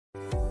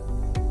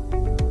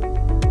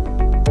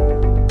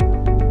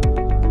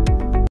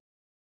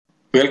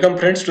Welcome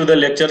friends to the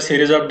lecture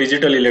series of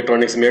Digital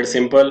Electronics Made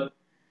Simple.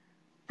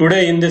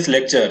 Today in this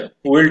lecture,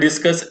 we will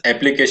discuss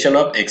application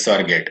of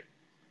XOR gate.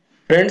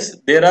 Friends,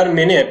 there are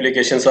many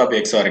applications of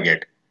XOR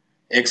gate.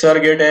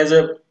 XOR gate as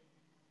a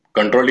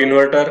control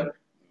inverter,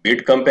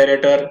 bit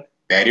comparator,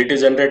 parity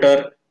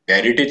generator,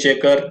 parity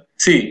checker.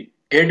 See,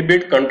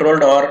 8-bit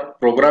controlled or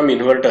program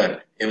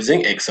inverter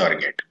using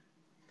XOR gate.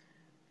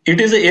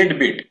 It is a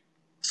 8-bit,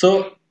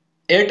 so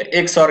 8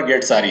 XOR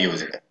gates are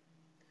used.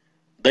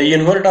 The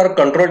inverter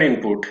control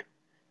input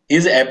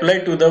is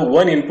applied to the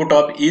one input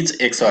of each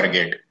XOR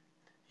gate.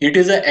 It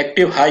is an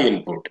active high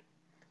input,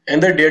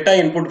 and the data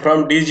input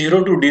from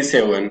D0 to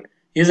D7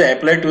 is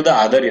applied to the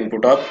other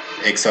input of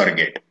XOR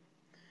gate.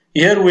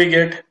 Here we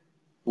get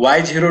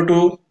Y0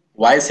 to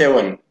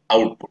Y7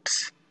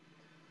 outputs.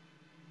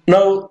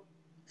 Now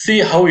see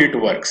how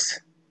it works.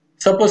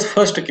 Suppose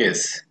first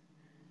case,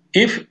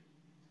 if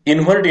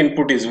invert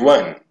input is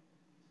 1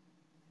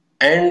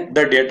 and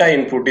the data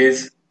input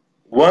is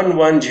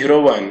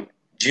 1101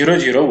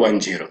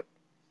 0010.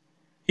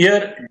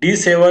 Here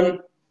D7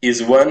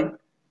 is 1,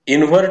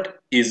 invert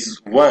is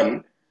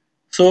 1,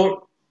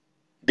 so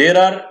there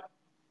are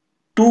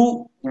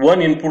two 1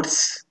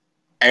 inputs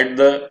at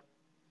the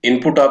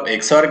input of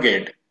XOR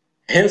gate,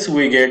 hence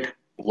we get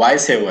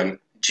Y7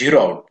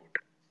 0 output.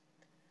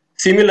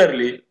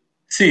 Similarly,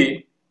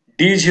 see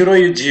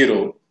D0 is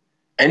 0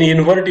 and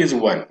invert is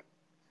 1,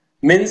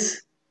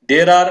 means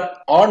there are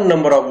odd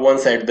number of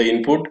ones at the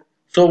input,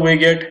 so we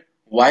get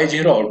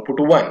Y0 output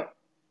 1.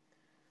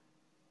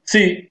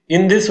 See,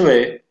 in this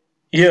way,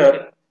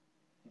 here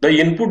the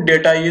input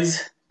data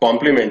is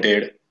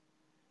complemented,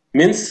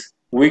 means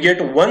we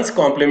get one's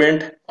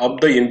complement of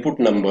the input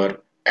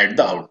number at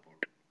the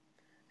output.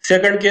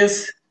 Second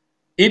case,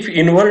 if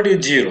invert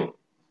is 0,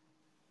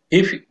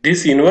 if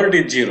this invert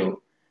is 0,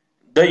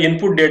 the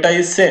input data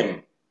is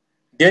same,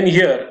 then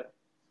here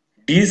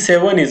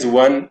D7 is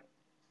 1,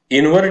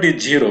 invert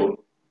is 0,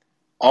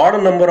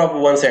 odd number of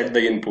ones at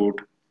the input,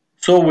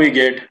 so we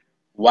get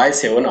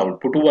Y7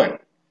 output 1.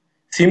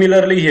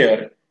 Similarly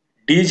here,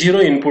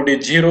 D0 input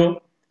is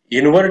 0,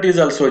 invert is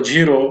also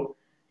 0,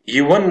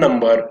 even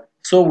number,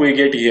 so we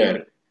get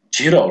here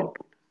 0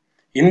 output.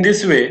 In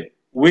this way,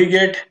 we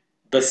get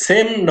the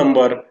same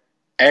number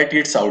at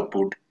its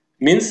output,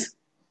 means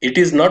it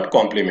is not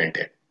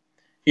complemented.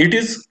 It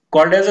is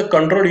called as a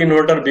control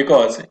inverter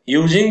because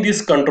using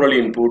this control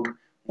input,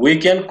 we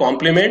can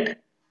complement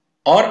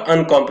or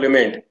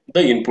uncomplement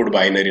the input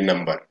binary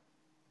number.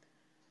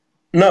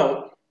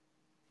 Now,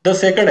 the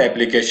second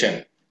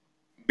application,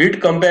 bit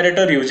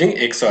comparator using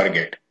XOR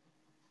gate.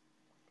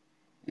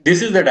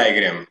 This is the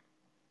diagram.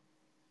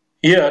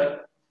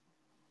 Here,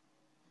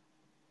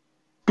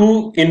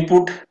 two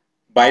input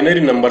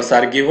binary numbers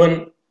are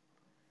given.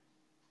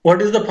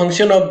 What is the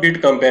function of bit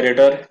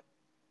comparator?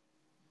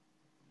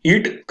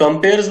 It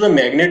compares the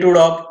magnitude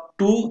of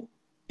two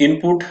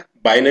input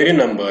binary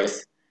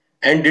numbers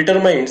and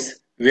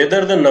determines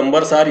whether the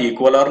numbers are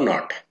equal or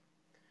not.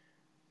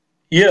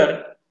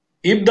 Here,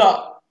 if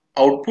the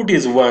output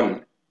is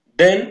 1,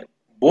 then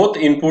both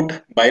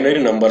input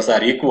binary numbers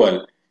are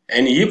equal,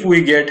 and if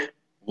we get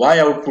Y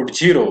output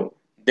 0,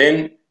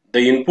 then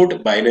the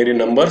input binary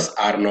numbers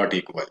are not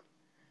equal.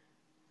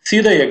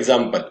 See the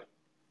example.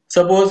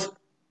 Suppose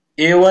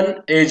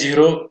A1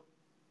 A0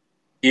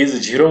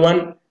 is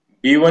 01,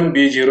 B1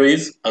 B0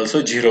 is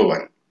also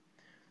 01.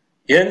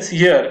 Hence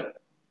here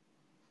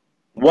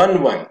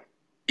 1 1,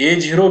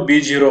 A0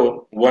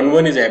 B0 1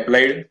 1 is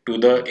applied to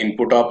the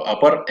input of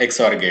upper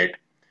XOR gate.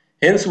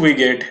 Hence we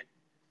get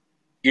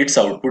its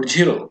output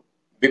 0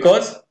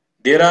 because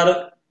there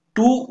are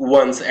two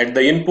ones at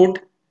the input,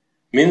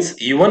 means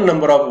even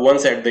number of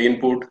ones at the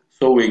input,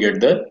 so we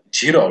get the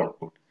 0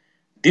 output.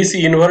 This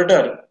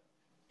inverter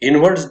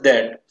inverts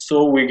that,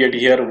 so we get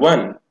here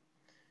 1.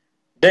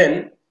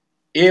 Then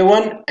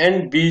A1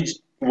 and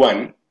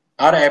B1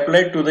 are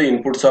applied to the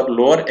inputs of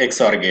lower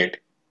XOR gate.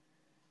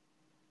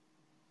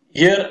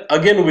 Here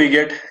again we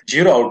get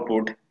 0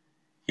 output,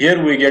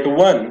 here we get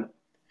 1,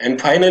 and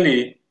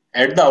finally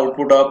at the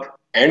output of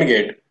AND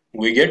gate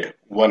we get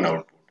 1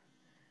 output.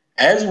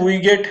 As we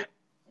get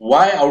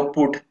Y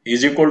output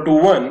is equal to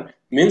 1,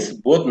 means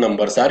both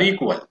numbers are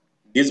equal.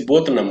 These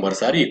both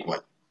numbers are equal.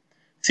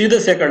 See the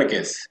second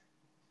case.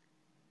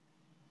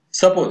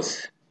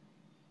 Suppose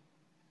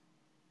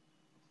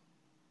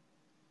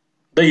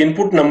the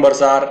input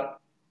numbers are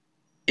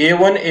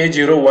A1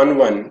 A0 1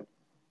 1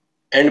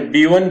 and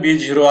B1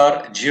 B0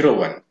 are 0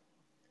 1.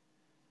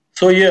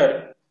 So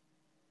here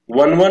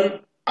 1 1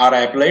 are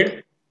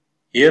applied.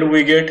 Here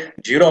we get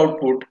 0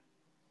 output.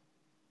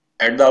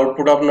 At the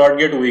output of NOT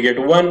gate we get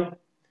 1.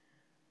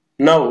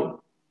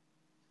 Now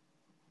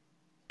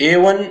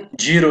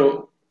A1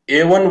 0,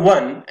 A1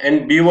 1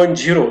 and B1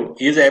 0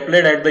 is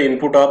applied at the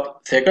input of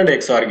second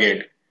XOR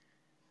gate.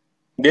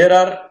 There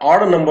are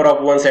odd number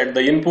of ones at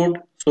the input,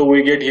 so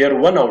we get here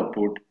 1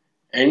 output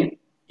and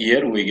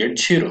here we get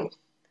 0.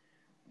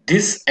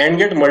 This AND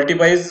gate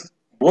multiplies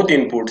both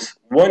inputs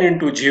 1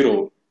 into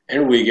 0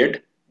 and we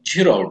get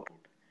 0 output.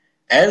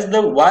 As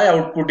the Y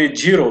output is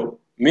 0,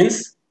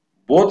 means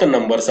both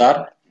numbers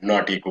are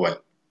not equal.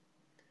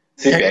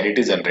 See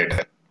parity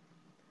generator.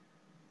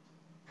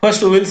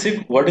 First we will see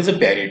what is a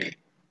parity.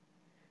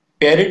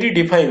 Parity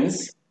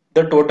defines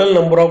the total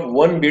number of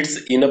 1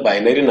 bits in a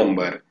binary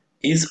number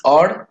is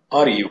odd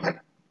or even.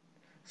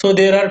 So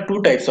there are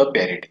two types of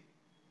parity,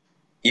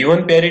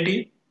 even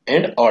parity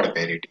and odd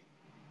parity.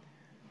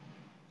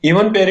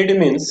 Even parity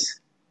means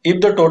if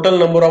the total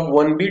number of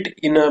 1 bit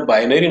in a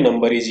binary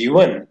number is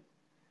even,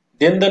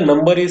 then the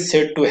number is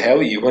said to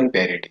have even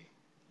parity.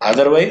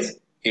 Otherwise,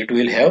 it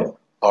will have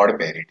odd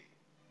parity.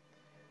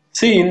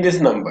 See in this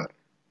number,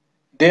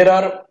 there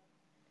are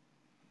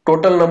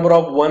total number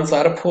of ones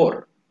are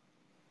 4.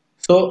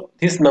 So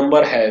this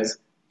number has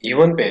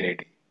even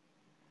parity.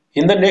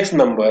 In the next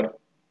number,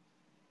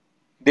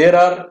 there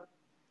are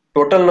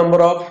total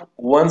number of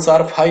ones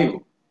are 5.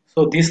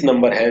 So this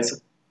number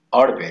has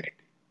odd parity.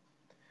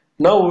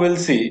 Now we will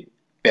see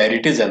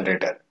parity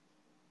generator.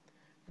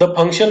 The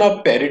function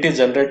of parity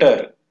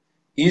generator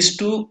is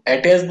to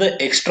attach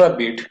the extra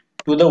bit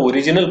to the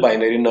original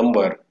binary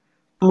number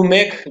to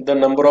make the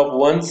number of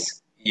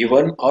ones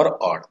even or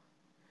odd.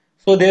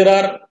 So there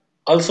are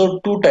also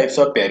two types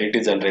of parity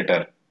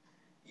generator,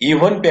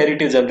 even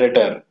parity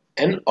generator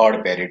and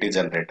odd parity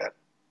generator.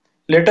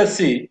 Let us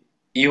see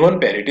even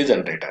parity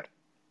generator.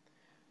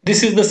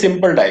 This is the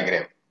simple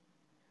diagram.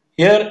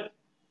 Here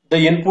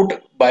the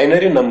input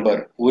binary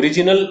number,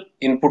 original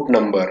input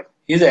number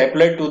is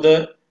applied to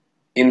the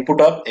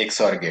input of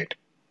XOR gate.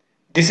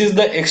 This is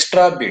the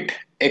extra bit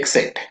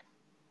XOR.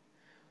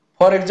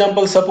 For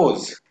example,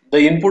 suppose the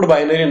input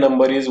binary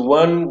number is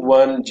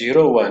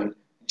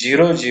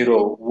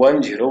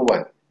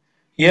 1101000101.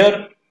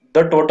 Here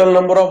the total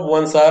number of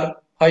ones are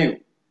 5,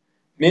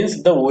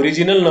 means the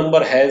original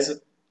number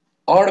has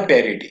odd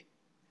parity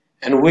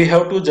and we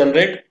have to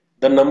generate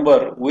the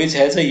number which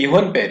has a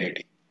even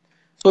parity.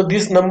 So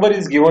this number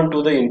is given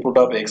to the input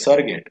of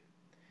XOR gate.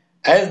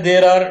 As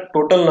there are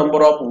total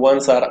number of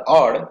ones are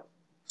odd,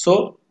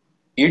 so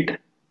it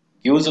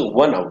gives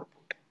one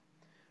output.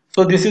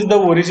 So this is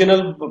the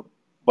original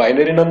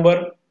binary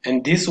number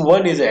and this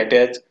one is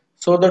attached.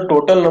 So the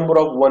total number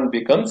of 1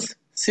 becomes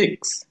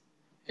 6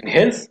 and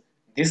hence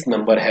this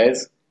number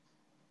has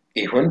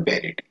even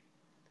parity.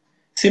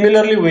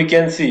 Similarly, we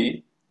can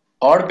see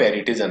odd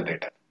parity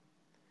generator.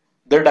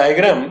 The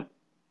diagram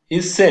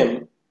is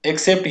same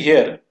except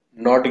here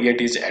NOT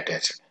gate is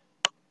attached.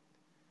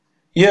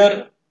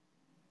 Here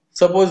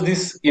suppose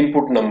this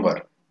input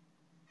number.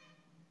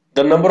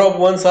 The number of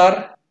ones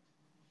are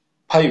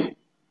 5.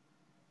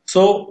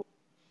 So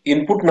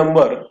input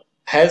number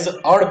has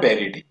odd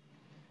parity.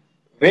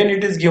 When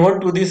it is given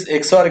to this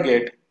XOR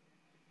gate,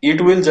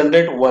 it will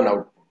generate one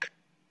output.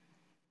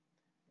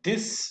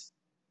 This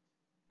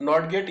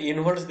NOT gate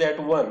inverts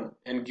that one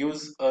and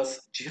gives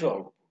us 0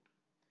 output.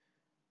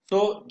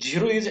 So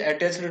 0 is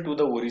attached to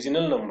the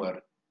original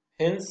number.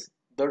 Hence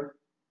the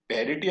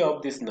parity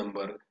of this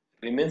number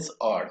remains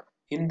odd.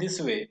 In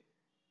this way,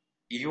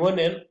 even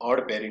and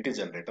odd parity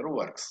generator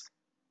works.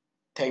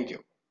 Thank you.